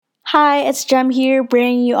Hi, it's Jem here,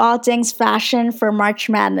 bringing you all things fashion for March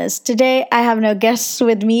Madness. Today, I have no guests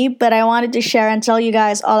with me, but I wanted to share and tell you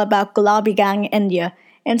guys all about Gulabi Gang in India.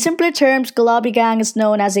 In simpler terms, Gulabi Gang is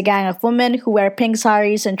known as a gang of women who wear pink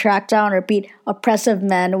saris and track down or beat oppressive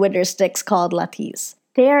men with their sticks called lathis.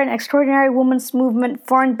 They are an extraordinary women's movement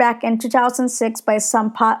formed back in 2006 by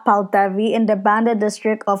Sampat Paldevi in the Banda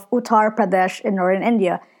district of Uttar Pradesh in northern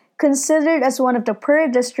India, considered as one of the poorer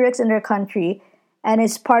districts in their country and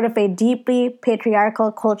is part of a deeply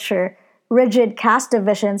patriarchal culture, rigid caste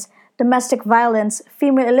divisions, domestic violence,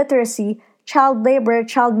 female illiteracy, child labor,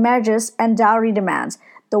 child marriages, and dowry demands.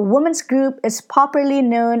 The women's group is popularly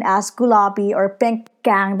known as Gulabi or Pink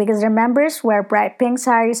Gang because their members wear bright pink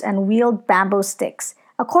saris and wield bamboo sticks.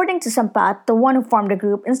 According to Sampat, the one who formed the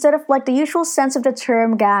group, instead of like the usual sense of the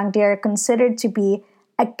term gang, they are considered to be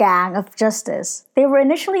a gang of justice. They were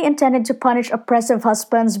initially intended to punish oppressive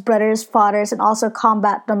husbands, brothers, fathers, and also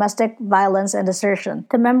combat domestic violence and desertion.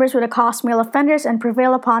 The members would accost male offenders and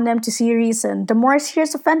prevail upon them to see reason. The more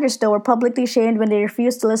serious offenders, though, were publicly shamed when they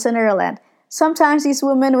refused to listen or relent. Sometimes these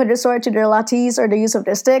women would resort to their lathis or the use of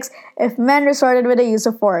their sticks if men resorted with the use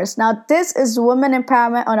of force. Now, this is women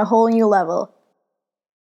empowerment on a whole new level.